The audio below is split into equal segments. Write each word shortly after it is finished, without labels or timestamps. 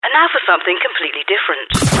And now for something completely different.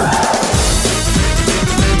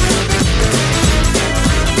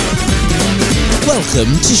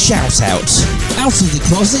 Welcome to ShoutOut. Out of the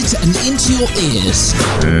closet and into your ears.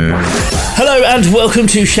 Hello and welcome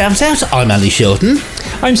to ShoutOut. I'm Ali Shilton.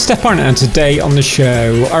 I'm Steffi, and today on the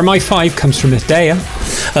show, our My 5 comes from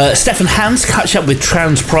Hidayah. Steph and Hanz catch up with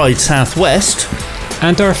Trans Pride Southwest.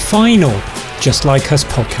 And our final Just Like Us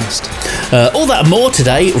podcast. All that and more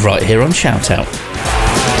today, right here on ShoutOut.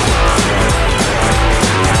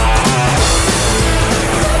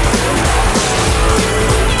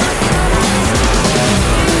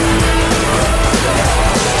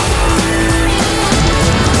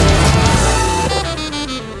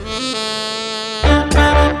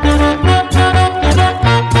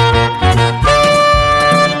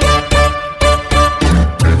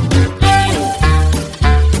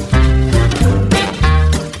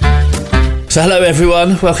 So hello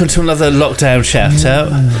everyone, welcome to another lockdown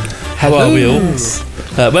shout-out. How are we all?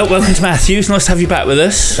 Welcome to Matthew, it's nice to have you back with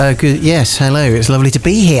us. Good. Yes, hello, it's lovely to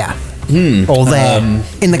be here. Or there,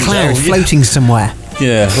 in the clouds, floating somewhere.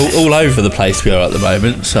 Yeah, all over the place we are at the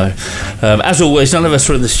moment. So, as always, none of us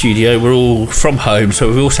are in the studio. We're all from home,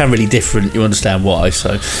 so we all sound really different. You understand why.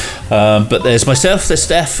 So, but there's myself, there's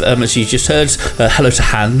Steph, as you just heard. Hello to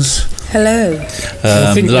Hanz. Hello.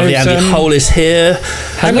 The lovely Andy Hole is here.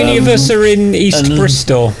 How many of us are in East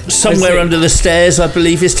Bristol? Somewhere under the stairs, I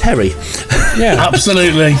believe, is Terry. Yeah,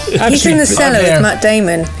 absolutely. He's in the cellar with Matt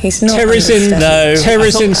Damon. He's not. Terry's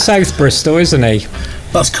in South Bristol, isn't he?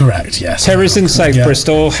 That's correct, yes. Terry's in South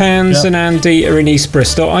Bristol. Hanz and Andy are in East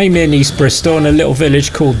Bristol. I'm in East Bristol in a little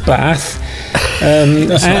village called Bath.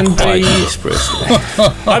 That's not quite East Bristol.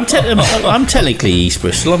 I'm technically East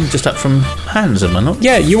Bristol. I'm just up from Hanz, am I not?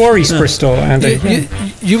 Yeah, you are East Bristol, Andy.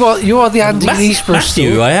 You are the Andy in East Bristol.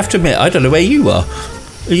 Matthew, I have to admit, I don't know where you are.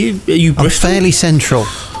 Are you Bristol? I'm fairly central,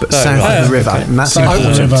 but south of the river, and that's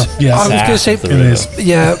important. Yeah, I was going to say,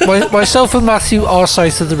 yeah, myself and Matthew are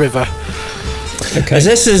south of the river. Okay. Is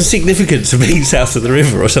there some significance of being south of the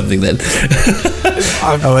river or something then?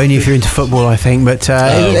 Only if you're into football, I think. But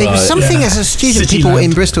it was something as a student, people in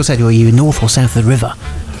Bristol said, well, are you north or south of the river?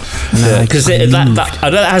 Because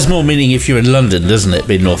that has more meaning if you're in London, doesn't it,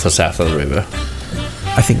 being north or south of the river?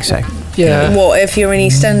 I think so. Yeah. What, if you're in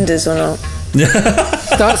EastEnders or not?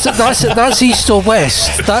 that's east or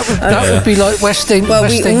west. That would be like West End. Well,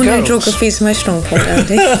 West we End all know girls. geography is my strong point,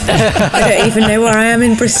 Andy. I don't even know where I am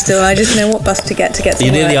in Bristol. I just know what bus to get to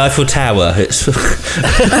You're near the Eiffel Tower. It's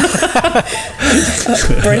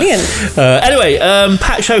brilliant. Anyway,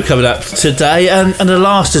 packed show coming up today, and a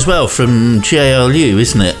last as well from JLU,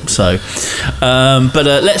 isn't it? So, but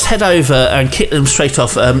let's head over and kick them straight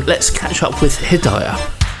off. Let's catch up with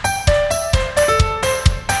Hidayah.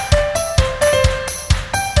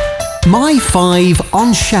 My 5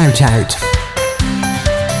 on ShoutOut.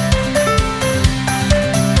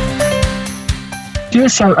 Dear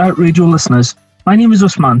ShoutOut radio listeners, my name is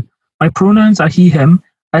Usman. My pronouns are he, him.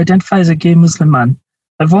 I identify as a gay Muslim man.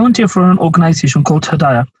 I volunteer for an organisation called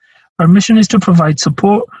Hidayah. Our mission is to provide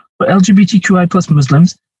support for LGBTQI plus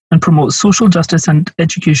Muslims and promote social justice and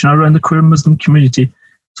education around the queer Muslim community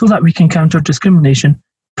so that we can counter discrimination,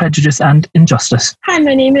 prejudice and injustice. Hi,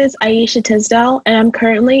 my name is Aisha Tisdale, and I'm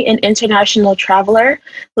currently an international traveler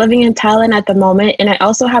living in Thailand at the moment. And I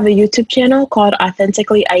also have a YouTube channel called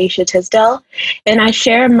Authentically Aisha Tisdale, and I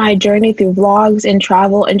share my journey through vlogs and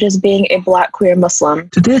travel and just being a Black queer Muslim.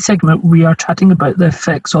 Today's segment, we are chatting about the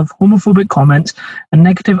effects of homophobic comments and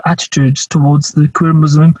negative attitudes towards the queer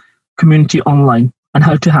Muslim community online and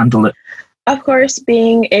how to handle it. Of course,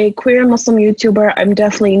 being a queer Muslim YouTuber, I'm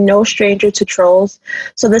definitely no stranger to trolls,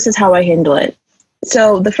 so this is how I handle it.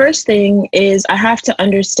 So the first thing is I have to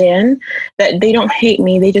understand that they don't hate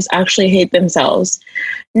me, they just actually hate themselves.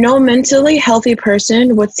 No mentally healthy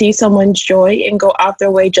person would see someone's joy and go out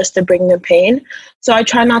their way just to bring them pain. So I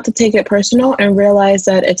try not to take it personal and realize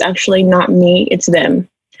that it's actually not me, it's them.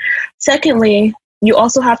 Secondly, you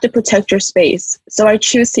also have to protect your space. So I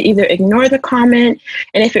choose to either ignore the comment,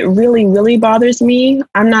 and if it really, really bothers me,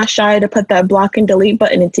 I'm not shy to put that block and delete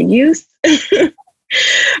button into use. So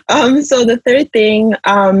the third thing,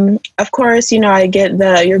 of course, I get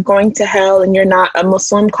the "you're going to hell and you're not a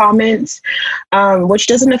Muslim" comments, which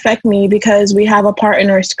doesn't affect me because we have a part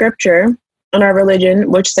in our scripture, in our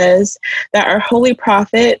religion, which says that our holy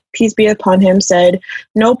prophet, peace be upon him, said,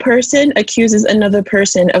 "No person accuses another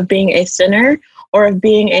person of being a sinner or of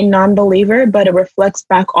being a non-believer, but it reflects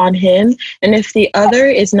back on him. And if the other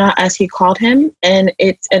is not as he called him," and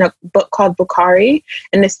it's in a book called Bukhari,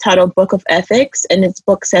 and it's titled Book of Ethics, and it's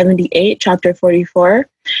book 78, chapter 44.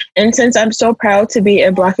 And since I'm so proud to be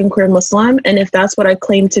a Black and queer Muslim, and if that's what I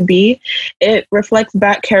claim to be, it reflects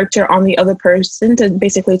back character on the other person to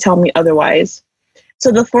basically tell me otherwise.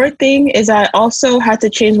 So the fourth thing is I also had to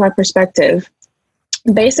change my perspective.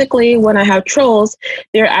 Basically, when I have trolls,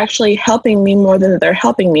 they're actually helping me more than they're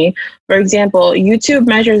helping me. For example, YouTube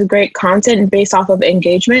measures great content based off of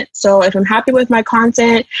engagement. So if I'm happy with my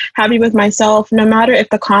content, happy with myself, no matter if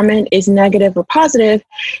the comment is negative or positive,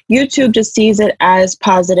 YouTube just sees it as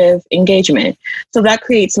positive engagement. So that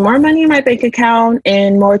creates more money in my bank account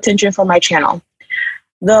and more attention for my channel.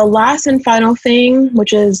 The last and final thing,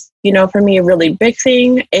 which is, for me, a really big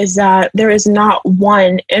thing, is that there is not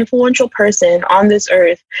one influential person on this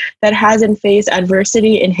earth that hasn't faced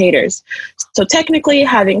adversity and haters. So technically,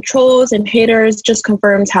 having trolls and haters just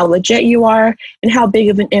confirms how legit you are and how big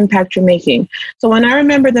of an impact you're making. So when I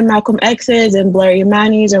remember the Malcolm X's and Blair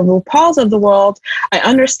Yamanis and RuPaul's of the world, I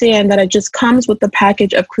understand that it just comes with the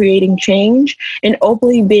package of creating change and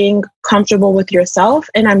openly being comfortable with yourself,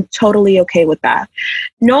 and I'm totally okay with that.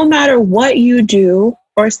 No matter what you do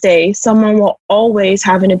or say, someone will always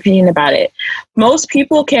have an opinion about it. Most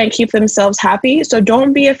people can't keep themselves happy, so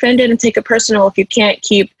don't be offended and take it personal if you can't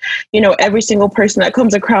keep, every single person that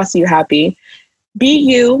comes across you happy. Be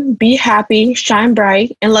you, be happy, shine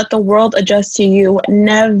bright, and let the world adjust to you.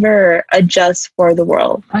 Never adjust for the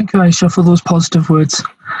world. Thank you, Aisha, for those positive words.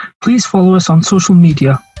 Please follow us on social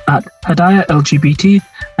media at Hidayah LGBT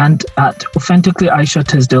and at Authentically Aisha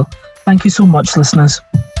Tisdale. Thank you so much, listeners.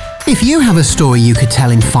 If you have a story you could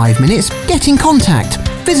tell in 5 minutes, get in contact.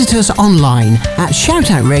 Visit us online at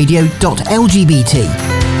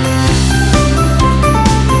shoutoutradio.lgbt.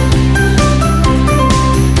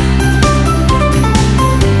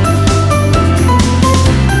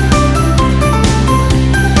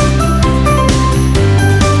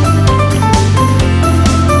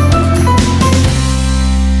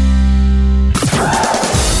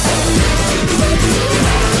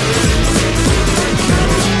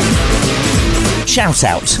 Shout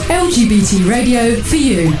Out. LGBT radio for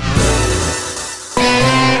you.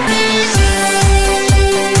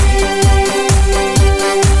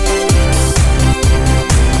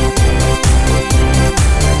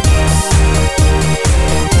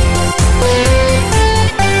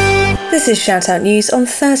 This is Shout Out News on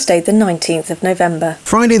Thursday, the 19th of November.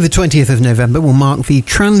 Friday, the 20th of November will mark the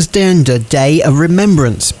Transgender Day of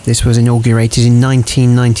Remembrance. This was inaugurated in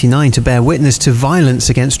 1999 to bear witness to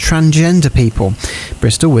violence against transgender people.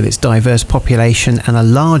 Bristol, with its diverse population and a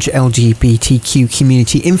large LGBTQ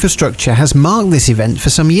community infrastructure, has marked this event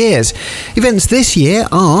for some years. Events this year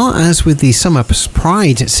are, as with the Summer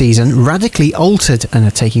Pride season, radically altered and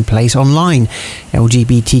are taking place online.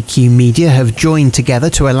 LGBTQ media have joined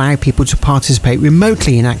together to allow people to participate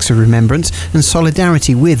remotely in acts of remembrance and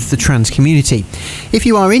solidarity with the trans community. If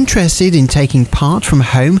you are interested in taking part from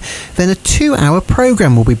home, then a 2-hour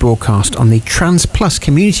programme will be broadcast on the Trans Plus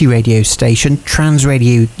community radio station Trans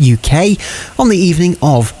Radio UK on the evening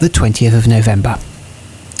of the 20th of November.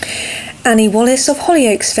 Annie Wallace of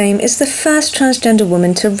Hollyoaks fame is the first transgender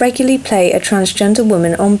woman to regularly play a transgender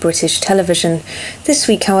woman on British television. This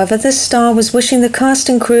week, however, the star was wishing the cast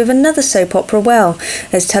and crew of another soap opera well,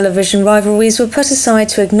 as television rivalries were put aside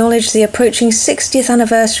to acknowledge the approaching 60th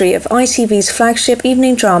anniversary of ITV's flagship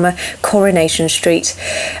evening drama, Coronation Street.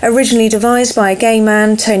 Originally devised by a gay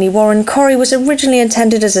man, Tony Warren, Corrie was originally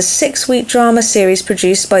intended as a 6-week drama series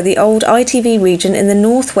produced by the old ITV region in the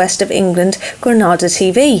northwest of England, Granada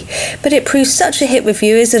TV. But it proved such a hit with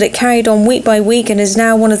viewers that it carried on week by week and is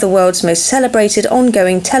now one of the world's most celebrated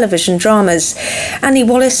ongoing television dramas. Annie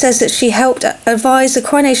Wallace says that she helped advise the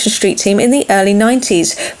Coronation Street team in the early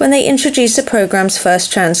 90s when they introduced the programme's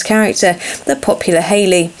first trans character, the popular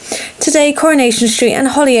Hayley. Today, Coronation Street and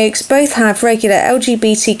Hollyoaks both have regular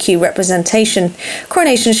LGBTQ representation.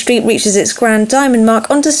 Coronation Street reaches its grand diamond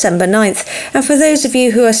mark on December 9th, and for those of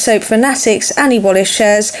you who are soap fanatics, Annie Wallace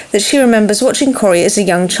shares that she remembers watching Corrie as a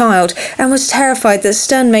young child and was terrified that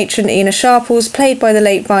stern matron Ina Sharples, played by the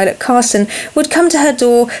late Violet Carson, would come to her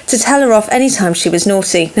door to tell her off any time she was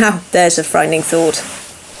naughty. Now, there's a frightening thought.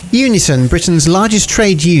 Unison, Britain's largest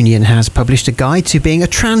trade union, has published a guide to being a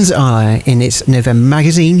trans ally in its November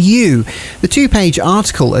magazine, You. The 2-page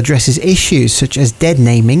article addresses issues such as dead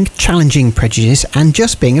naming, challenging prejudice, and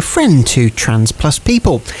just being a friend to trans plus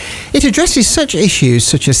people. It addresses such issues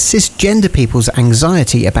such as cisgender people's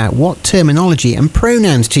anxiety about what terminology and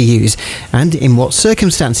pronouns to use and in what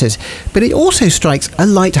circumstances, but it also strikes a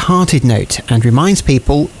light-hearted note and reminds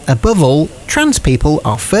people, above all, trans people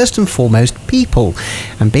are first and foremost people,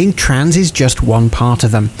 and being trans is just one part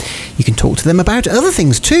of them. You can talk to them about other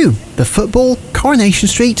things too, the football, Coronation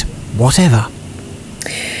Street, whatever.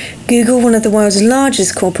 Google, one of the world's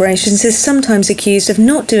largest corporations, is sometimes accused of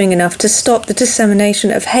not doing enough to stop the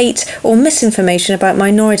dissemination of hate or misinformation about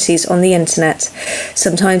minorities on the internet.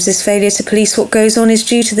 Sometimes this failure to police what goes on is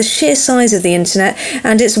due to the sheer size of the internet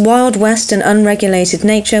and its wild west and unregulated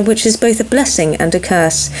nature, which is both a blessing and a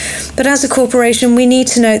curse. But as a corporation, we need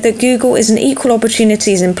to note that Google is an equal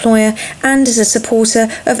opportunities employer and is a supporter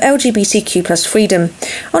of LGBTQ+ freedom.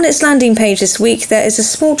 On its landing page this week, there is a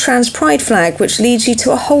small trans pride flag which leads you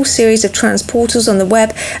to a whole series of trans portals on the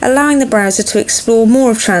web, allowing the browser to explore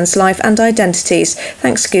more of trans life and identities.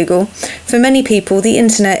 Thanks, Google. For many people, the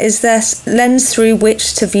internet is their lens through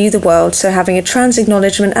which to view the world, so having a trans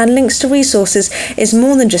acknowledgement and links to resources is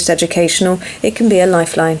more than just educational, it can be a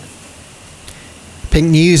lifeline.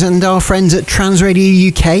 Pink News and our friends at Trans Radio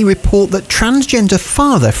UK report that transgender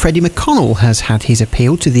father Freddie McConnell has had his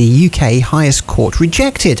appeal to the UK highest court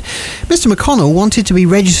rejected. Mr McConnell wanted to be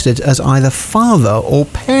registered as either father or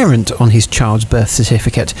parent on his child's birth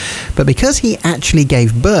certificate, but because he actually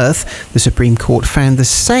gave birth, the Supreme Court found the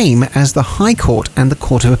same as the High Court and the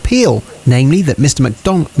Court of Appeal, namely that Mr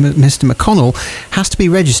McConnell has to be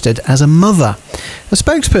registered as a mother. A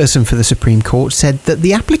spokesperson for the Supreme Court said that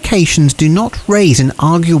the applications do not raise an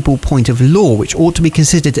arguable point of law which ought to be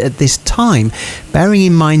considered at this time, bearing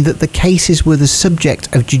in mind that the cases were the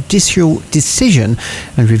subject of judicial decision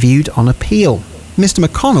and reviewed on appeal. Mr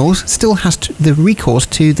McConnell still has the recourse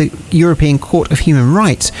to the European Court of Human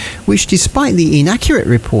Rights, which, despite the inaccurate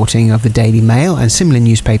reporting of the Daily Mail and similar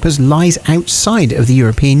newspapers, lies outside of the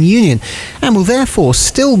European Union and will therefore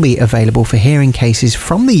still be available for hearing cases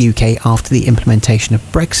from the UK after the implementation of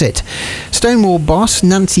Brexit. Stonewall boss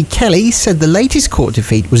Nancy Kelly said the latest court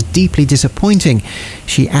defeat was deeply disappointing.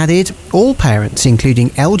 She added, all parents, including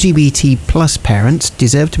LGBT+ parents,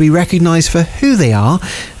 deserve to be recognised for who they are,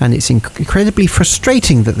 and it's incredibly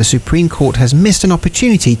frustrating that the Supreme Court has missed an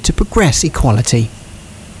opportunity to progress equality.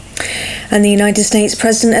 And the United States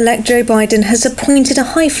President-elect Joe Biden has appointed a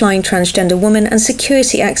high-flying transgender woman and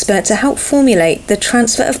security expert to help formulate the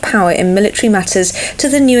transfer of power in military matters to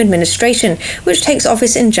the new administration, which takes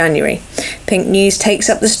office in January. Pink News takes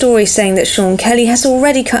up the story, saying that Sean Kelly has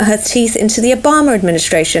already cut her teeth into the Obama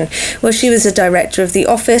administration, where she was the director of the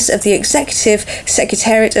Office of the Executive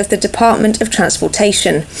Secretariat of the Department of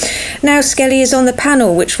Transportation. Now Skelly is on the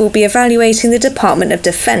panel, which will be evaluating the Department of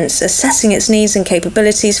Defense, assessing its needs and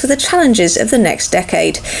capabilities for the challenges of the next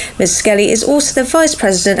decade. Ms. Skelly is also the Vice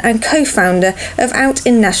President and co-founder of Out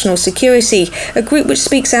in National Security, a group which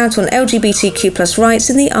speaks out on LGBTQ+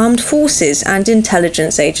 rights in the armed forces and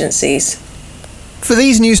intelligence agencies. For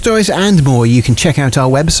these news stories and more, you can check out our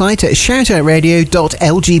website at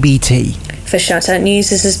shoutoutradio.lgbt. For ShoutOut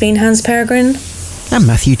News, this has been Hanz Peregrine and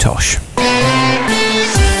Matthew Tosh.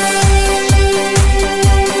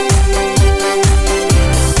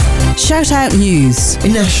 ShoutOut News.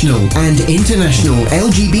 National and international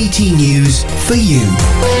LGBT news for you.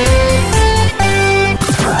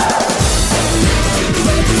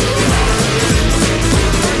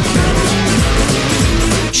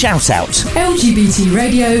 ShoutOut. LGBT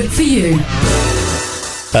radio for you.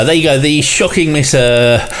 There you go, the Shocking Miss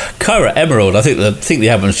Cara Emerald. I think the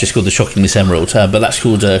album's just called The Shocking Miss Emerald, but that's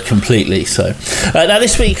called Completely. So now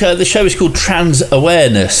this week the show is called Trans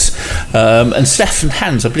Awareness, and Steph and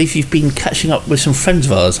Hanz, I believe you've been catching up with some friends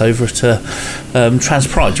of ours over at Trans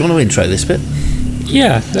Pride. Do you want to intro this bit?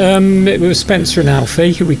 Yeah, it was Spencer and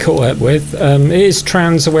Alfie who we caught up with. It is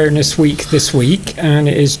Trans Awareness Week this week, and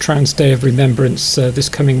it is Trans Day of Remembrance this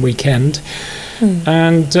coming weekend.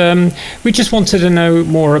 And we just wanted to know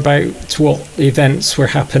more about what events were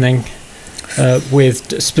happening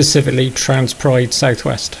with specifically Trans Pride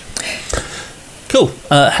Southwest. Cool.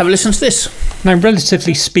 Have a listen to this. Now,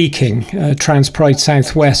 relatively speaking, Trans Pride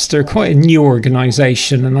Southwest are quite a new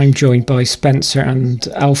organisation, and I'm joined by Spencer and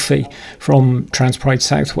Alfie from Trans Pride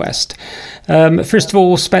Southwest. First of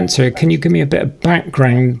all, Spencer, can you give me a bit of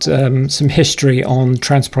background, some history on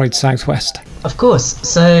Trans Pride Southwest? Of course.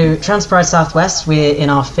 So Trans Pride Southwest, we're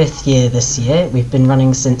in our 5th year this year. We've been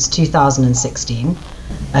running since 2016.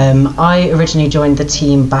 I originally joined the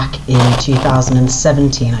team back in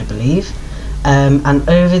 2017, I believe. And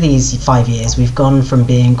over these 5 years, we've gone from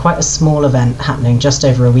being quite a small event happening just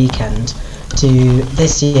over a weekend to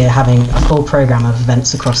this year having a full programme of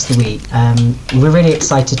events across the week. We're really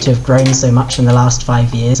excited to have grown so much in the last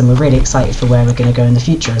 5 years, and we're really excited for where we're going to go in the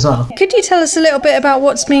future as well. Could you tell us a little bit about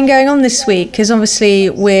what's been going on this week? Because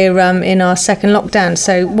obviously we're in our second lockdown,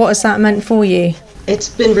 so what has that meant for you? It's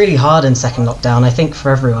been really hard in second lockdown, I think,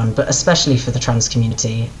 for everyone, but especially for the trans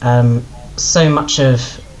community. So much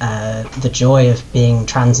of the joy of being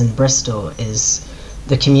trans in Bristol is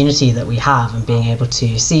the community that we have and being able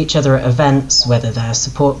to see each other at events, whether they're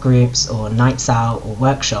support groups or nights out or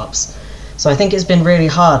workshops. So I think it's been really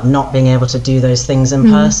hard not being able to do those things in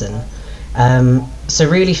person. So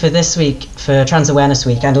really for this week, for Trans Awareness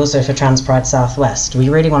Week and also for Trans Pride Southwest, we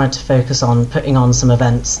really wanted to focus on putting on some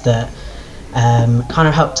events that kind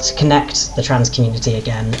of helped to connect the trans community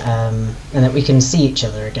again, and that we can see each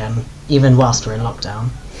other again, even whilst we're in lockdown.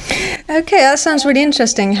 Okay, that sounds really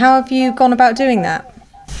interesting. How have you gone about doing that?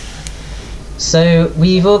 So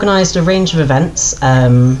we've organised a range of events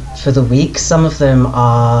for the week. Some of them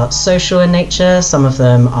are social in nature, some of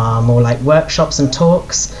them are more like workshops and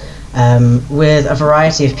talks, with a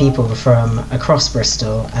variety of people from across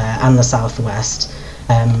Bristol and the Southwest,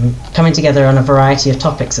 coming together on a variety of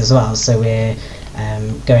topics as well. So we're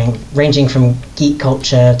ranging from geek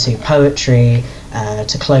culture to poetry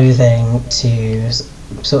to clothing to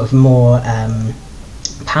sort of more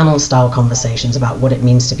panel style conversations about what it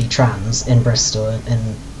means to be trans in Bristol in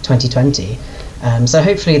 2020. So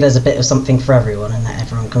hopefully there's a bit of something for everyone and that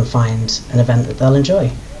everyone can find an event that they'll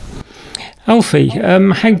enjoy. Alfie,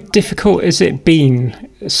 how difficult has it been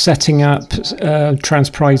setting up Trans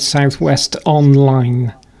Pride Southwest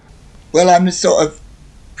online? Well, I'm a sort of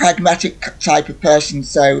pragmatic type of person,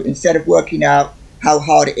 so instead of working out how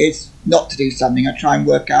hard it is not to do something, I try and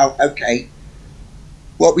work out, okay,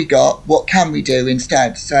 what we got, what can we do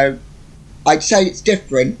instead? So I'd say it's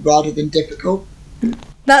different rather than difficult.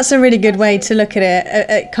 That's a really good way to look at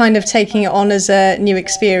it, kind of taking it on as a new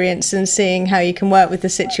experience and seeing how you can work with the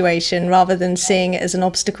situation rather than seeing it as an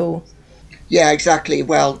obstacle. Yeah, exactly.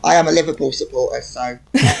 Well, I am a Liverpool supporter, so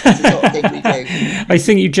it's the sort of thing we do. I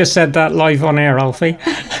think you just said that live on air, Alfie. Don't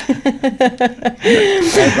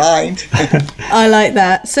mind. I like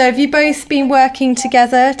that. So have you both been working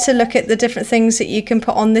together to look at the different things that you can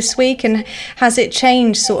put on this week, and has it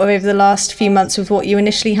changed sort of over the last few months with what you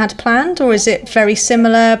initially had planned, or is it very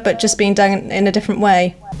similar but just being done in a different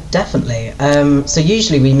way? Definitely. So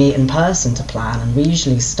usually we meet in person to plan, and we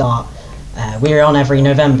usually start we're on every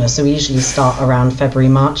November, so we usually start around February,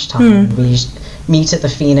 March time. We meet at the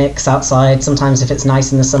Phoenix outside. Sometimes if it's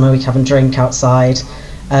nice in the summer, we can have a drink outside.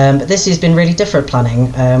 But this year's been really different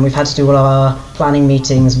planning. We've had to do all our planning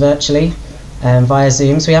meetings virtually via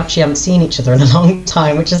Zoom, so we actually haven't seen each other in a long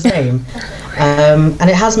time, which is lame. And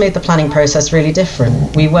it has made the planning process really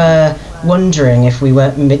different. We were wondering if we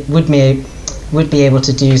would be able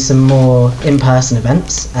to do some more in-person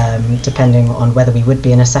events, depending on whether we would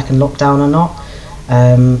be in a second lockdown or not.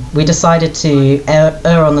 We decided to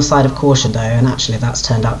err on the side of caution though, and actually that's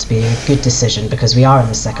turned out to be a good decision because we are in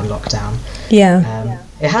the second lockdown. Yeah.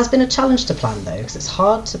 It has been a challenge to plan though, because it's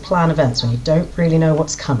hard to plan events when you don't really know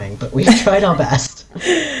what's coming, but we've tried our best.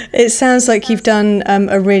 It sounds like you've done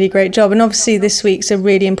a really great job, and obviously this week's a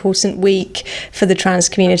really important week for the trans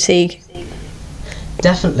community.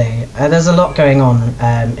 Definitely. There's a lot going on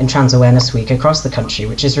in Trans Awareness Week across the country,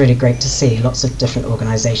 which is really great to see. Lots of different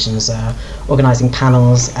organisations organising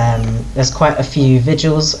panels. There's quite a few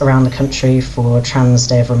vigils around the country for Trans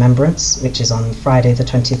Day of Remembrance, which is on Friday the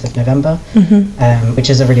 20th of November, which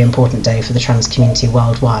is a really important day for the trans community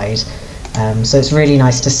worldwide. So it's really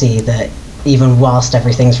nice to see that even whilst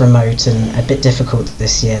everything's remote and a bit difficult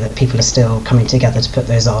this year, that people are still coming together to put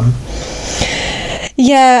those on.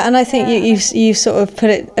 Yeah, and I think you've sort of put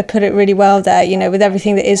it really well there. You know, with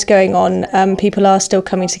everything that is going on, people are still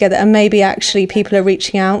coming together, and maybe actually people are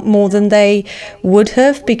reaching out more than they would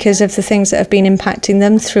have because of the things that have been impacting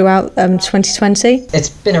them throughout 2020. It's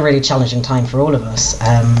been a really challenging time for all of us.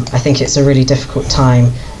 I think it's a really difficult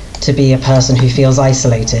time to be a person who feels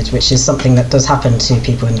isolated, which is something that does happen to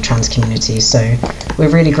people in the trans community. So we're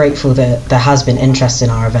really grateful that there has been interest in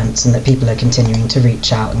our events and that people are continuing to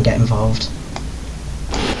reach out and get involved.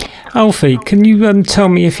 Alfie, can you tell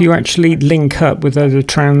me if you actually link up with other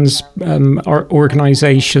trans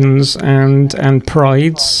organisations and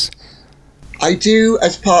prides? I do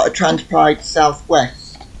as part of Trans Pride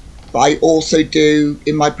Southwest, but I also do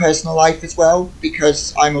in my personal life as well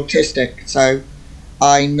because I'm autistic, so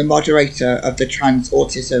I'm the moderator of the Trans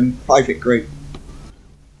Autism private group.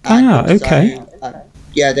 Okay.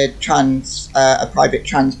 The a private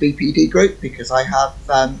trans BPD group because I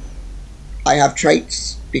have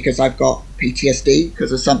traits because I've got PTSD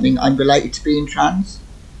because of something I'm related to being trans.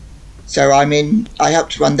 So I help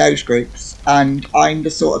to run those groups, and I'm the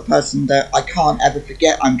sort of person that I can't ever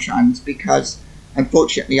forget I'm trans because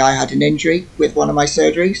unfortunately I had an injury with one of my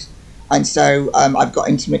surgeries, and so I've got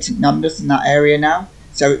intermittent numbness in that area now,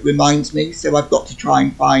 so it reminds me, so I've got to try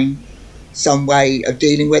and find some way of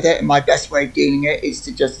dealing with it, and my best way of dealing it is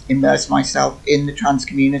to just immerse myself in the trans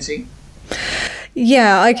community.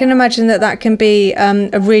 Yeah, I can imagine that can be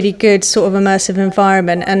a really good sort of immersive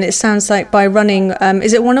environment. And it sounds like by running,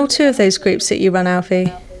 is it one or two of those groups that you run,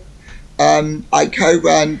 Alfie? I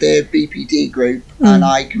co-run the BPD group and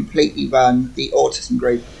I completely run the autism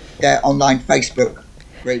group. They're online Facebook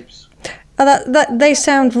groups. That they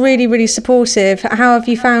sound really, really supportive. How have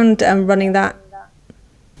you found running that?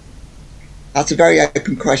 That's a very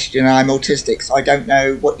open question. I'm autistic, so I don't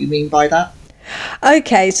know what you mean by that.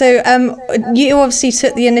 Okay, so you obviously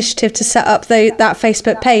took the initiative to set up that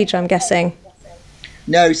Facebook page, I'm guessing.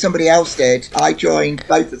 No, somebody else did. I joined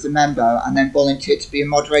both as a member and then volunteered to be a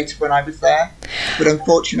moderator when I was there. But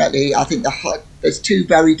unfortunately, I think there's two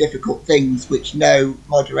very difficult things which no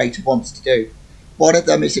moderator wants to do. One of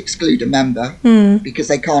them is exclude a member because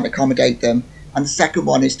they can't accommodate them. And the second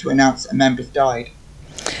one is to announce a member's died.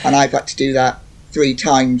 And I've had to do that 3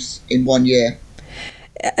 times in 1 year.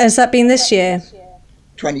 Has that been this year?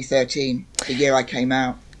 2013, the year I came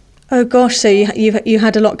out. Oh gosh, so you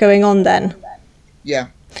had a lot going on then? Yeah.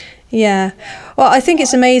 Yeah. Well, I think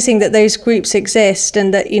it's amazing that those groups exist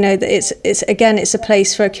and that, that it's a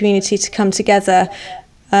place for a community to come together.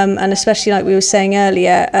 And especially like we were saying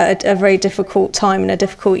earlier, at a very difficult time and a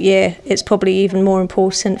difficult year, it's probably even more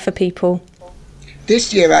important for people.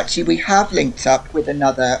 This year, actually, we have linked up with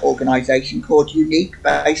another organisation called Unique,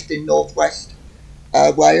 based in Northwest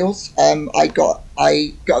Wales. I got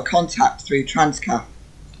a contact through Transcaf,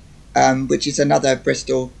 which is another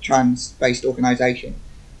Bristol trans-based organisation,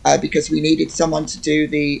 because we needed someone to do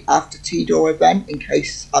the after TDOR event in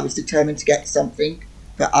case I was determined to get something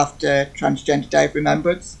for after Transgender Day of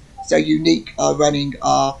Remembrance. So Unique are running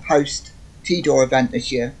our post TDOR event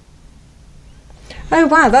this year. Oh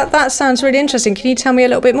wow, that sounds really interesting. Can you tell me a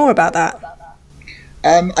little bit more about that?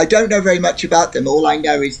 I don't know very much about them. All I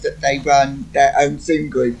know is that they run their own Zoom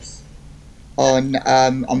groups on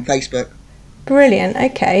Facebook. Brilliant.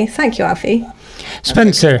 Okay, thank you, Alfie.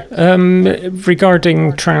 Spencer,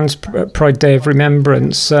 regarding Trans Pride Day of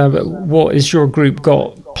Remembrance, what is your group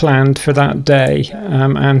got planned for that day,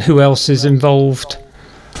 and who else is involved?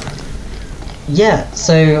 Yeah,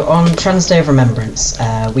 so on Trans Day of Remembrance,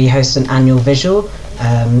 we host an annual vigil.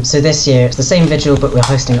 So this year it's the same vigil, but we're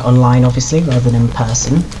hosting it online, obviously, rather than in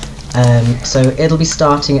person. So it'll be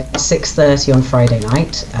starting at 6:30 on Friday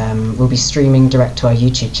night. We'll be streaming direct to our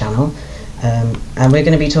YouTube channel. And we're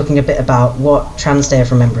going to be talking a bit about what Trans Day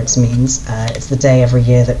of Remembrance means. It's the day every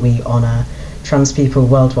year that we honour trans people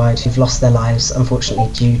worldwide who've lost their lives, unfortunately,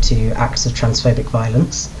 due to acts of transphobic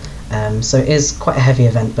violence. So it is quite a heavy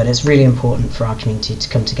event, but it's really important for our community to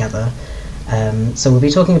come together. So we'll be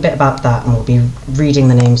talking a bit about that, and we'll be reading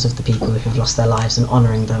the names of the people who've lost their lives and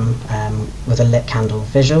honouring them with a lit candle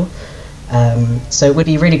visual. So it would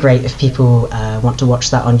be really great if people want to watch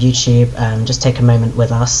that on YouTube, just take a moment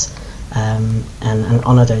with us and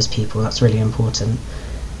honour those people. That's really important.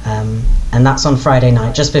 And that's on Friday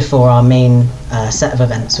night, just before our main set of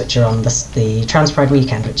events, which are on the Trans Pride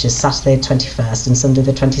weekend, which is Saturday the 21st and Sunday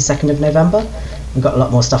the 22nd of November. We've got a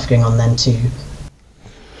lot more stuff going on then too.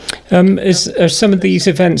 Are some of these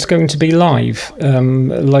events going to be live,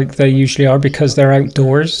 like they usually are, because they're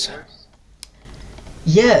outdoors?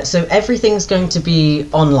 Yeah, so everything's going to be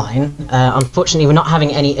online. Unfortunately, we're not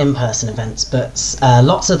having any in-person events, but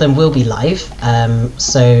lots of them will be live.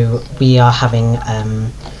 So we are having,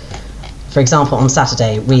 for example, on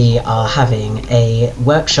Saturday, we are having a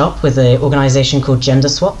workshop with an organisation called Gender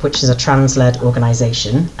Swap, which is a trans-led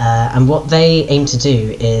organisation. And what they aim to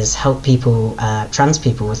do is help people, trans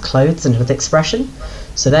people, with clothes and with expression.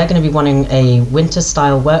 So they're going to be running a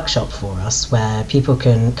winter-style workshop for us, where people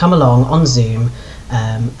can come along on Zoom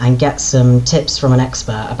and get some tips from an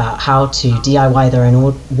expert about how to DIY their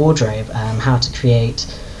own wardrobe, how to create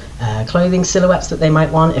clothing silhouettes that they might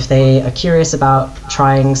want. If they are curious about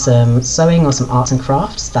trying some sewing or some arts and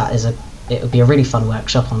crafts, it would be a really fun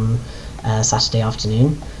workshop on Saturday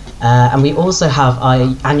afternoon. And we also have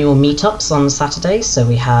our annual meetups on Saturday. So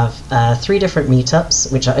we have 3 different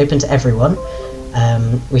meetups which are open to everyone.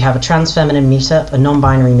 We have a trans feminine meetup, a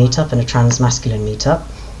non-binary meetup, and a trans masculine meetup.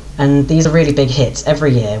 And these are really big hits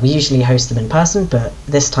every year. We usually host them in person, but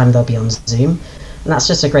this time they'll be on Zoom. And that's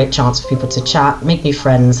just a great chance for people to chat, make new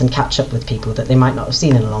friends, and catch up with people that they might not have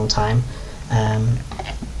seen in a long time.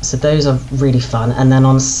 So those are really fun. And then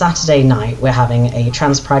on Saturday night, we're having a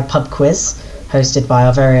Trans Pride pub quiz hosted by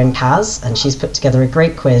our very own Kaz. And she's put together a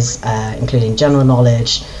great quiz, including general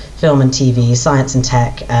knowledge, film and TV, science and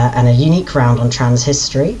tech, and a unique round on trans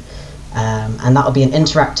history. And that will be an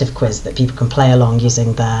interactive quiz that people can play along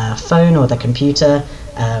using their phone or their computer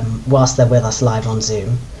whilst they're with us live on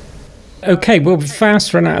Zoom. Okay, well, we've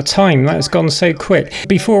fast run out of time. That's gone so quick.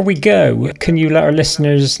 Before we go, can you let our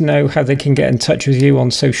listeners know how they can get in touch with you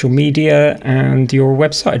on social media and your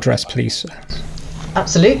website address, please?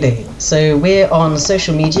 Absolutely. So we're on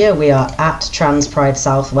social media. We are at Trans Pride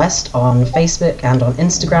Southwest on Facebook and on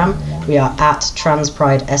Instagram. We are at Trans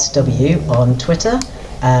Pride SW on Twitter.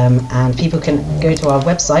 And people can go to our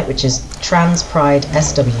website, which is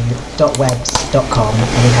transpridesw.webs.com,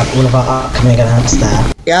 and we have all of our upcoming events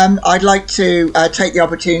there. I'd like to take the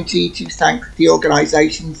opportunity to thank the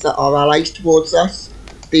organisations that are allies towards us,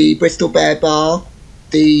 the Bristol Bear Bar,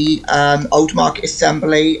 the Old Market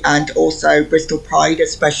Assembly, and also Bristol Pride,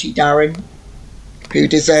 especially Darren, who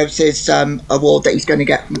deserves his award that he's going to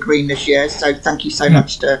get from Queen this year. So thank you so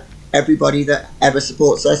much to everybody that ever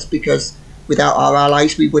supports us, because without our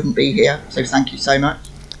allies we wouldn't be here. So thank you so much.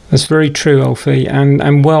 That's very true, Alfie,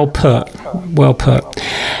 and well put. Well put.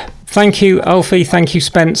 Thank you, Alfie. Thank you,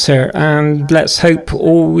 Spencer. And let's hope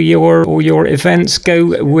all your events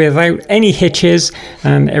go without any hitches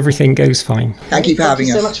and everything goes fine. Thank you for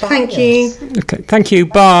having us. So much for Thank having you. us. Okay. Thank you.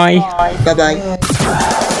 Bye. Bye bye.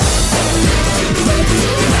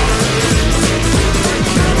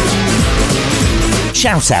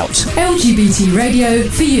 Shout Out. LGBT radio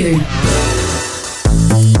for you.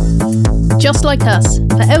 Just like us,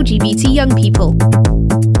 for LGBT young people.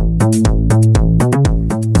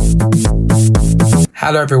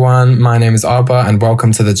 Hello everyone, my name is Arba and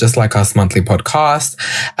welcome to the Just Like Us monthly podcast.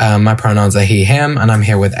 My pronouns are he, him, and I'm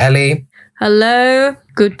here with Ellie. Hello,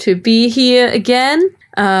 good to be here again.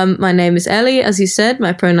 My name is Ellie, as you said.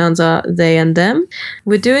 My pronouns are they and them.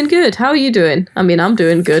 We're doing good. How are you doing? I mean, I'm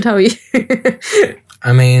doing good. How are you?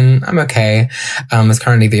 I mean, I'm okay. It's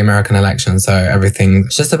currently the American election, so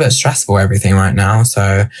everything's just a bit stressful, everything right now.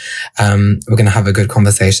 So we're going to have a good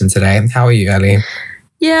conversation today. How are you, Ellie?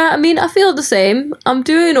 Yeah, I mean, I feel the same. I'm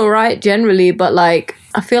doing all right generally, but like,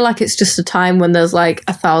 I feel like it's just a time when there's like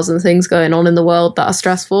 1,000 things going on in the world that are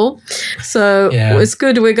stressful. So It's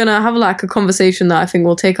good. We're going to have like a conversation that I think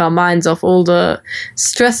will take our minds off all the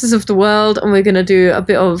stresses of the world. And we're going to do a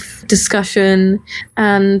bit of discussion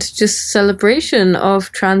and just celebration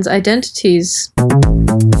of trans identities.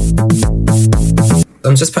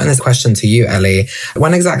 I'm just putting this question to you, Ellie.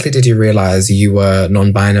 When exactly did you realise you were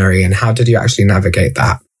non-binary and how did you actually navigate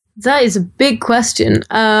that? That is a big question.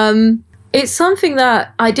 It's something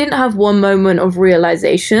that I didn't have one moment of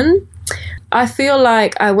realisation. I feel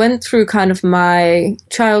like I went through kind of my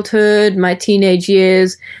childhood, my teenage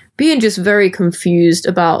years, being just very confused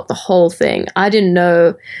about the whole thing. I didn't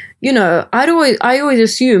know, I always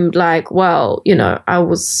assumed like, well, I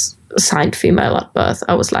was assigned female at birth.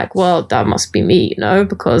 I was like, well, that must be me,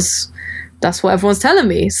 because that's what everyone's telling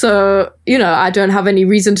me. So, I don't have any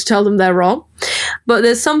reason to tell them they're wrong. But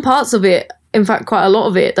there's some parts of it, in fact, quite a lot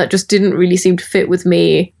of it, that just didn't really seem to fit with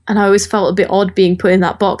me. And I always felt a bit odd being put in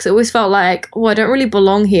that box. It always felt like, oh, I don't really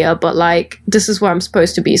belong here, but like, this is where I'm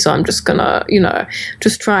supposed to be. So I'm just gonna,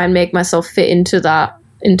 just try and make myself fit into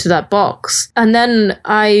that box. And then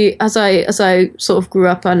as I sort of grew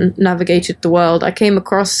up and navigated the world, I came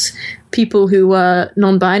across people who were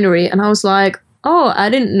non-binary, and I was like, oh, I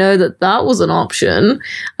didn't know that was an option.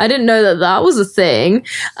 I didn't know that was a thing.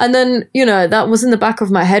 And then, that was in the back of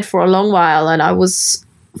my head for a long while, and I was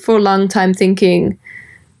for a long time thinking,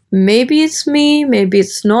 maybe it's me, maybe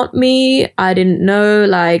it's not me. I didn't know,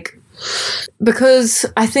 because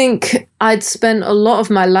I think I'd spent a lot of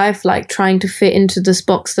my life trying to fit into this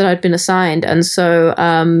box that I'd been assigned. And so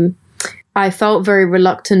I felt very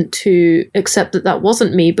reluctant to accept that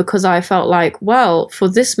wasn't me, because I felt like, well, for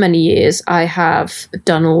this many years, I have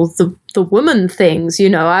done all the woman things,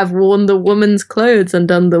 I've worn the woman's clothes and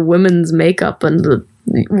done the women's makeup and the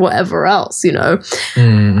whatever else,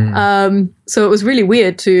 Mm-hmm. So it was really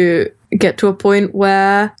weird to get to a point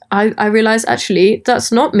where I realized, actually,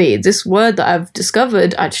 that's not me. This word that I've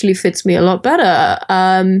discovered actually fits me a lot better.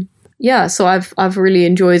 So I've really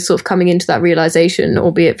enjoyed sort of coming into that realization,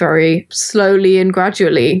 albeit very slowly and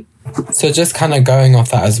gradually. So just kind of going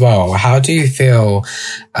off that as well, how do you feel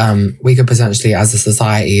we could potentially, as a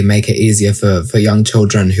society, make it easier for young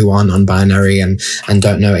children who are non-binary and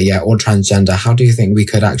don't know it yet, or transgender? How do you think we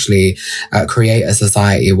could actually create a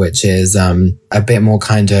society which is a bit more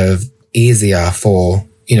kind of easier for,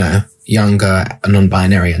 younger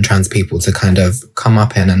non-binary and trans people to kind of come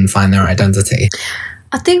up in and find their identity?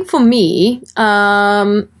 I think for me,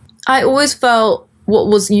 I always felt what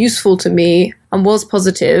was useful to me and was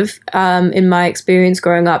positive in my experience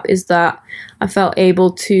growing up is that I felt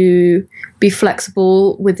able to be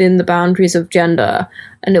flexible within the boundaries of gender.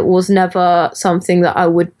 And it was never something that I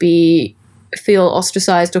would be feel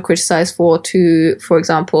ostracized or criticized for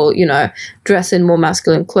example, dress in more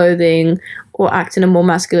masculine clothing or act in a more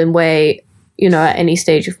masculine way, at any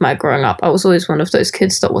stage of my growing up. I was always one of those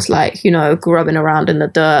kids that was like, grubbing around in the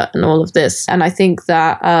dirt and all of this. And I think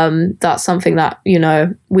that that's something that,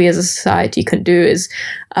 we as a society can do is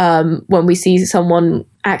when we see someone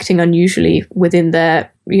acting unusually within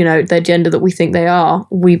their gender that we think they are,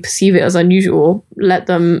 we perceive it as unusual, let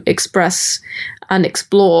them express and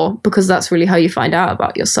explore, because that's really how you find out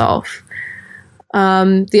about yourself.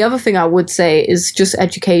 The other thing I would say is just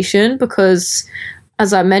education, because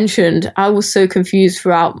as I mentioned, I was so confused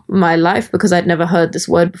throughout my life because I'd never heard this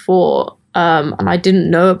word before, and I didn't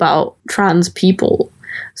know about trans people.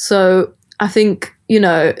 So I think,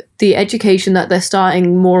 the education that they're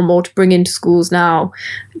starting more and more to bring into schools now,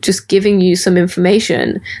 just giving you some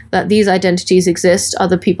information that these identities exist,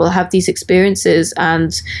 other people have these experiences,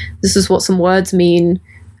 and this is what some words mean,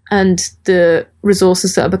 and the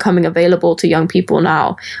resources that are becoming available to young people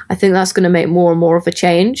now. I think that's going to make more and more of a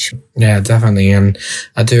change. Yeah, definitely. And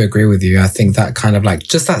I do agree with you. I think that kind of like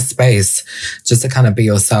just that space, just to kind of be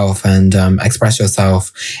yourself and express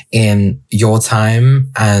yourself in your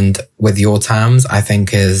time and with your terms, I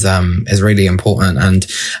think is really important. And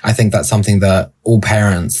I think that's something that all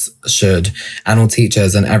parents should, and all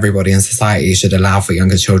teachers and everybody in society should allow for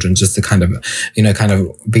younger children, just to kind of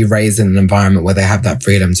be raised in an environment where they have that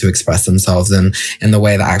freedom to express themselves and in the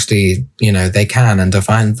way that actually, they can and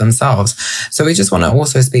define themselves. So we just want to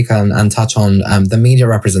also speak on and touch on the media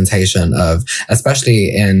representation of,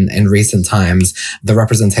 especially in recent times, the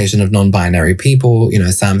representation of non-binary people,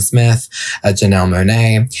 Sam Smith, Janelle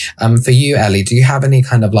Monáe. For you, Ellie, do you have any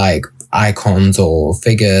kind of like icons or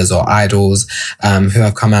figures or idols who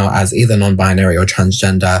have come out as either non-binary or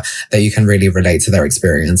transgender that you can really relate to their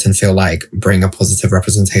experience and feel like bring a positive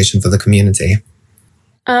representation for the community?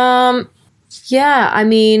 Yeah, I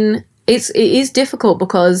mean, it is difficult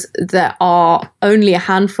because there are only a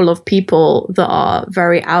handful of people that are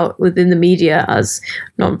very out within the media as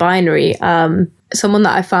non-binary. Someone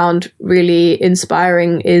that I found really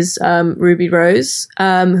inspiring is Ruby Rose,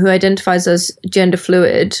 who identifies as gender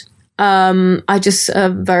fluid. I just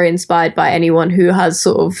am very inspired by anyone who has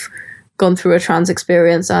sort of gone through a trans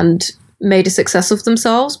experience and made a success of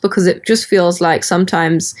themselves, because it just feels like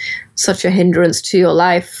sometimes such a hindrance to your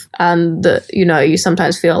life, and that, you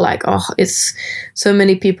sometimes feel like, it's so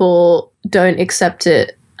many people don't accept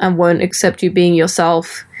it and won't accept you being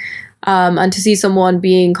yourself. And to see someone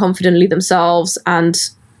being confidently themselves and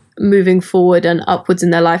moving forward and upwards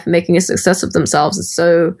in their life and making a success of themselves is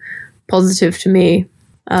so positive to me.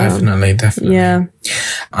 Definitely. Yeah.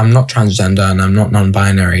 I'm not transgender and I'm not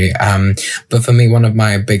non-binary. But for me, one of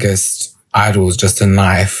my biggest idols just in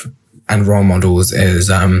life and role models is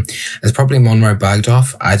probably Monroe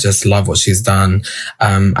Bergdorf. I just love what she's done.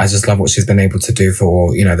 I just love what she's been able to do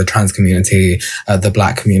for, the trans community, the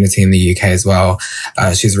Black community in the UK as well.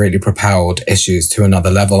 She's really propelled issues to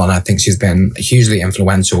another level. And I think she's been hugely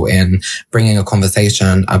influential in bringing a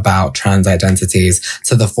conversation about trans identities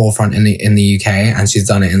to the forefront in the UK. And she's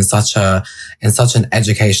done it in such an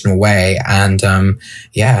educational way. And,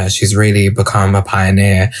 she's really become a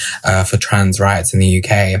pioneer, for trans rights in the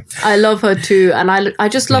UK. I love her too, and I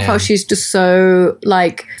just love how she's just so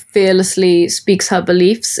like fearlessly speaks her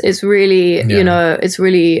beliefs. It's really it's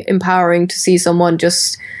really empowering to see someone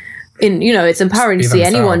just it's empowering to see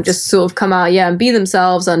anyone just sort of come out and be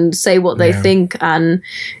themselves and say what they think and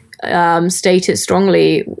state it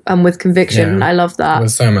strongly and with conviction. I love that. With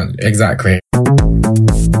so much, exactly.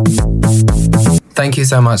 Thank you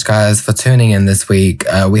so much, guys, for tuning in this week.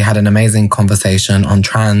 We had an amazing conversation on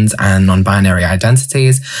trans and non-binary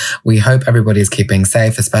identities. We hope everybody's keeping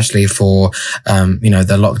safe, especially for,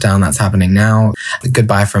 the lockdown that's happening now.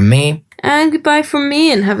 Goodbye from me. And goodbye from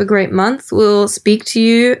me, and have a great month. We'll speak to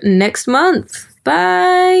you next month.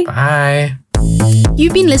 Bye. Bye.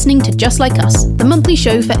 You've been listening to Just Like Us, the monthly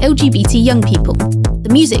show for LGBT young people. The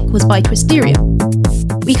music was by Twisteria.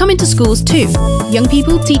 We come into schools too. Young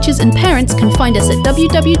people, teachers and parents can find us at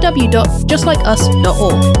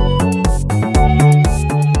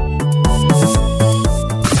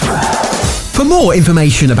www.justlikeus.org. For more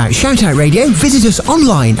information about ShoutOut Radio, visit us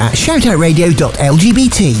online at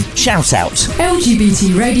shoutoutradio.lgbt. ShoutOut.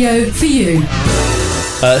 LGBT radio for you.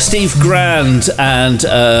 Steve Grand and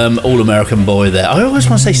All American Boy there. I always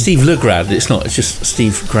want to say Steve Le Grand. It's not. It's just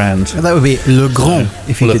Steve Grand. That would be Le Grand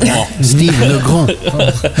if you did that. Steve Le Grand.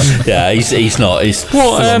 Yeah, he's not. He's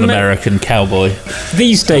an American cowboy.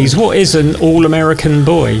 These days, what is an All American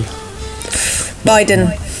Boy?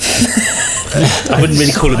 Biden. I wouldn't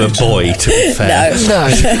really call him a boy, to be fair. No.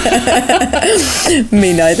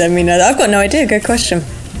 Me neither. I've got no idea. Good question.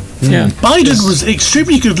 Yeah. Biden was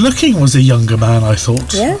extremely good looking. Was a younger man, I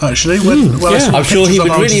thought. Yeah. Actually, I'm sure he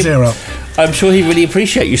would really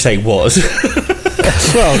appreciate you saying was.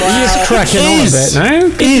 Well, he is cracking on a bit now.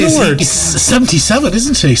 Good Lord. He's 77,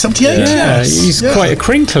 isn't he? 78. Yeah, he's quite a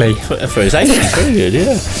crinkly. For his age, he's very good.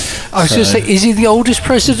 Yeah. I was going to say, is he the oldest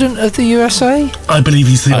president of the USA? I believe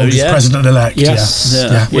he's the oldest president-elect. Yes.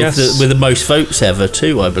 With the most votes ever,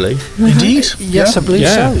 too, I believe. Indeed. Yes, I believe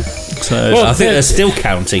so. So I think they're still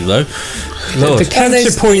counting, though.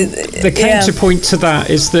 The counterpoint to that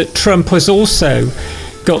is that Trump has also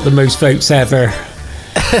got the most votes ever.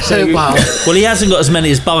 So, well, he hasn't got as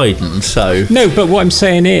many as Biden, so... No, but what I'm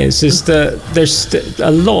saying is that there's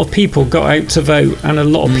a lot of people got out to vote, and a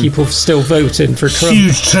lot of people still voting for Trump.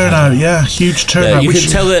 Huge turnout, huge turnout. You can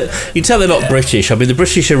tell they're not British. I mean, the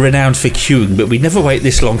British are renowned for queuing, but we'd never wait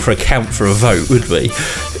this long for a count for a vote, would we?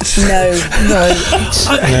 No.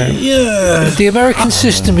 The American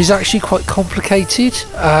system is actually quite complicated.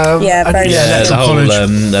 The whole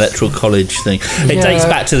electoral college thing. It dates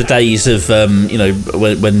back to the days of,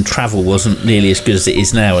 when travel wasn't nearly as good as it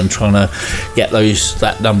is now, and trying to get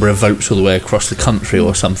that number of votes all the way across the country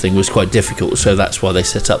or something was quite difficult. So that's why they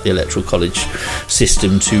set up the electoral college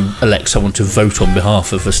system to elect someone to vote on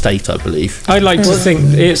behalf of a state, I believe. I like to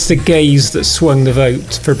think it's the gays that swung the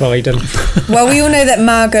vote for Biden. Well, we all know that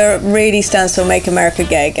MAGA really stands for Make America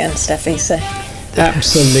Gay Again, Steffi. So.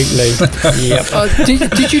 Absolutely. Yep.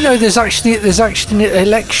 Did you know there's actually an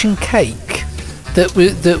election cake that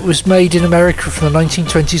was made in America from the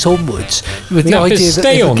 1920s onwards, with the idea that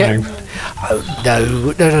stay on now.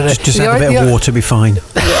 No. Just have a bit of water, be fine.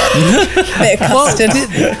 Bit of custard.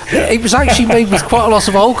 It was actually made with quite a lot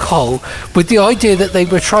of alcohol, with the idea that they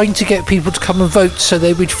were trying to get people to come and vote, so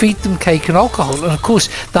they would feed them cake and alcohol, and of course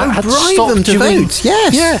that had stopped them to vote.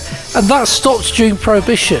 Yes. Yeah, and that stopped during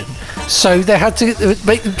Prohibition. So they had to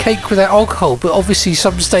make them cake without alcohol, but obviously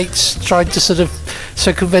some states tried to sort of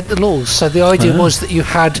circumvent the laws. So the idea was that you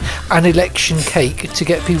had an election cake to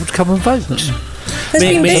get people to come and vote. There's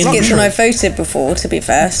been biscuits when I voted before, to be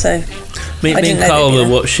fair, so... Me and Carl were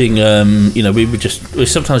watching, we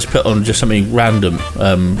sometimes put on just something random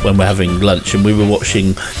when we're having lunch, and we were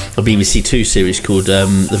watching a BBC Two series called The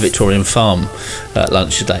Victorian Farm at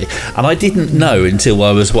lunch today, and I didn't know until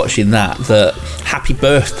I was watching that happy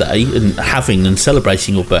birthday and having and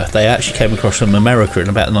celebrating your birthday actually came across from America in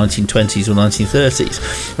about the 1920s or 1930s,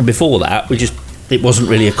 and before that it wasn't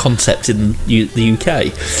really a concept in the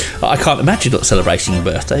UK. I can't imagine not celebrating your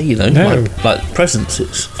birthday, like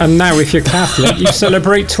presents. And now if you're Catholic, you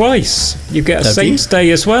celebrate twice. You get a Saint's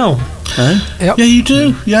Day as well. Yep. Yeah, you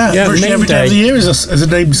do. Yeah, virtually every day of the year is a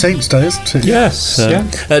named Saint's Day, isn't it? Yes.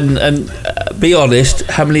 And be honest,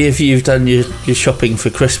 how many of you have done your shopping for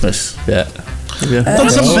Christmas yet? Done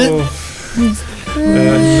some of it.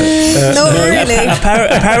 Not really.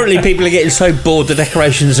 Apparently people are getting so bored the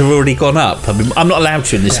decorations have already gone up. I mean, I'm not allowed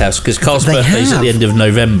to in this house because Carl's birthday is at the end of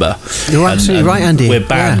November. You're absolutely right, Andy. We're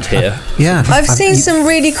banned here. Yeah. I've seen some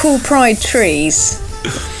really cool pride trees.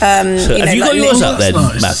 Have you got yours up then,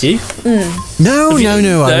 Matthew? No.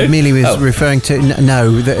 I merely was referring to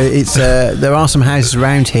it's there are some houses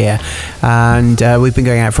around here, and we've been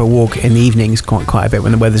going out for a walk in the evenings quite a bit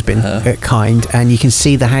when the weather's been kind, and you can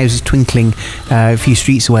see the houses twinkling a few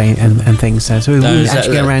streets away and things. So we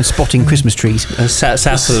actually go around spotting Christmas trees.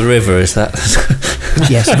 South of the river, is that?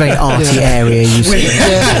 Yes, a very arty area. You see.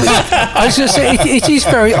 I was going to say it is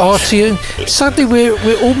very arty, and sadly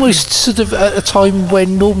we're almost sort of at a time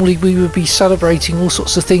when normally we would be celebrating all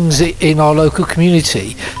sorts of things in our local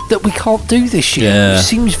community that we can't do this year. Yeah. It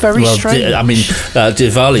seems very strange.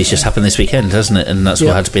 Diwali's just happened this weekend, hasn't it? And that's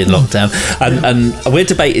why I had to be in lockdown. And we're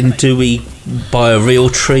debating, do we buy a real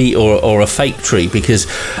tree or a fake tree? Because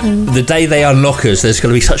the day they unlock us, there's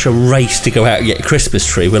going to be such a race to go out and get a Christmas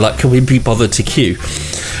tree. We're like, can we be bothered to queue?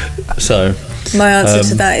 So... My answer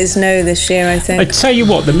to that is no this year, I think. I tell you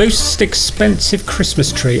what, the most expensive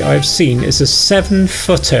Christmas tree I've seen is a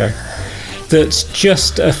 7-footer that's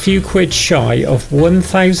just a few quid shy of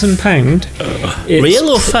 £1,000.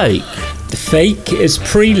 Real or fake? Fake is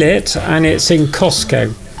pre-lit and it's in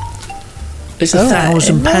Costco. It's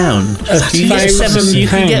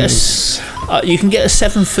 £1,000. You can get a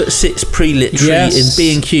 7'6" pre-lit tree in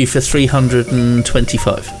B&Q for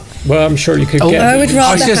 $325. Well, I'm sure you could get. I would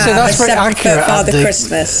rather have a 7-foot Father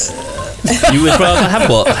Christmas. You would rather have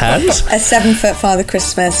what, Hanz? A 7-foot Father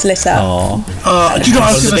Christmas lit up. Do you know what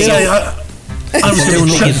I was going to say? Still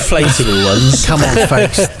not inflatable ones. Come on,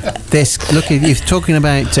 folks. If you're talking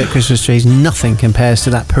about Christmas trees, nothing compares to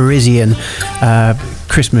that Parisian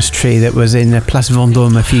Christmas tree that was in Place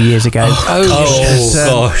Vendôme a few years ago.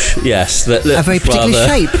 Gosh, yes. A very particular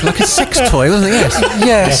shape, like a sex toy, wasn't it?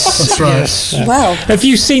 Yes. That's right. Yes. Wow. Have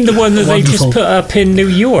you seen the one that they just put up in New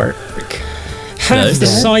York? Half the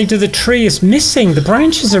side of the tree is missing. The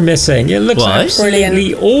branches are missing. It looks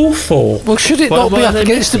absolutely awful. Well, should it not be up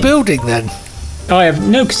against the building then?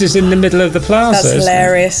 Because it's in the middle of the plaza. That's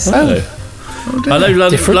hilarious. I know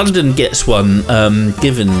London gets one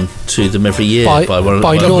given to them every year by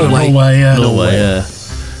Norway. Norway,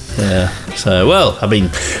 yeah. So,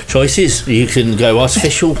 choices. You can go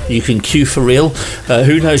artificial. You can queue for real.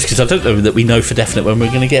 Who knows? Because I don't know that we know for definite when we're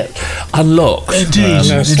going to get unlocked.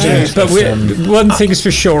 Indeed. But one thing's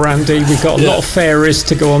for sure, Andy. We've got a lot of fairies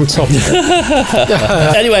to go on top of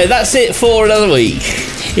it. Anyway, that's it for another week.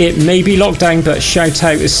 It may be locked down, but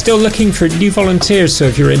ShoutOut is still looking for new volunteers. So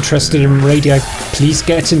if you're interested in radio, please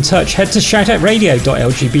get in touch. Head to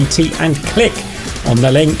shoutoutradio.lgbt and click on the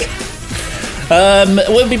link.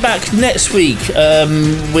 We'll be back next week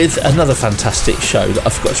with another fantastic show that I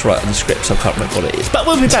forgot to write on the script, so I can't remember what it is. But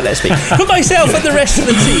we'll be back next week. For myself and the rest of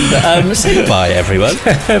the team, say goodbye, everyone.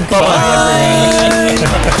 Bye.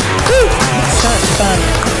 Such fun.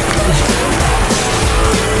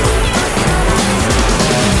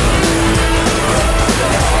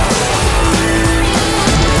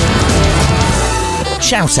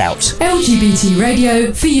 Shout Out. LGBT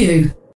radio for you.